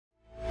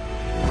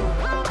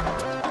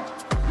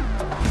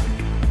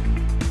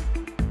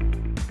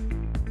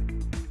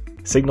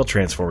Signal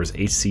transformers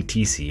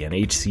HCTC and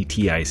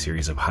HCTI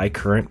series of high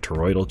current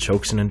toroidal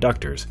chokes and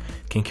inductors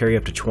can carry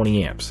up to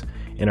 20 amps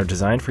and are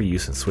designed for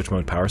use in switch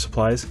mode power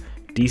supplies,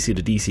 DC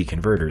to DC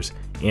converters,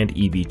 and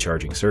EV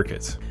charging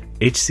circuits.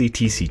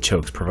 HCTC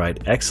chokes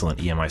provide excellent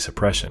EMI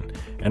suppression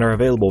and are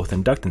available with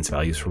inductance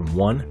values from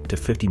 1 to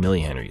 50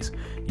 millihenries,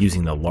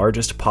 using the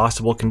largest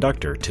possible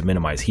conductor to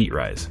minimize heat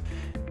rise.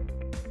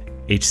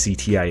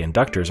 HCTI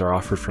inductors are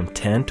offered from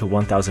 10 to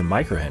 1000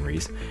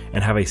 microhenries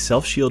and have a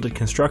self-shielded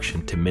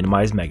construction to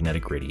minimize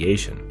magnetic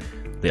radiation.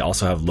 They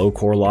also have low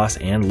core loss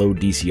and low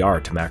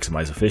DCR to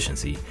maximize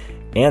efficiency,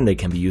 and they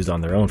can be used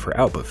on their own for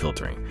output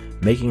filtering,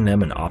 making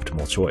them an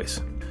optimal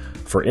choice.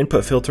 For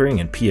input filtering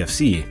and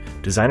PFC,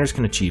 designers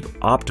can achieve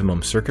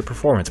optimum circuit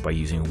performance by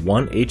using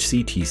one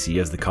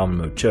HCTC as the common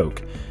mode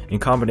choke, in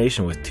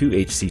combination with two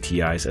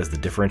HCTIs as the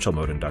differential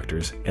mode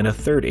inductors and a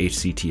third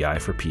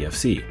HCTI for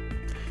PFC.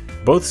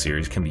 Both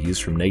series can be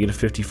used from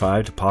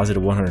 -55 to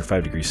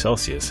 +105 degrees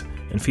Celsius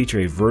and feature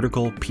a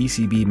vertical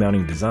PCB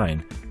mounting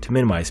design to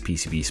minimize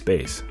PCB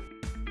space.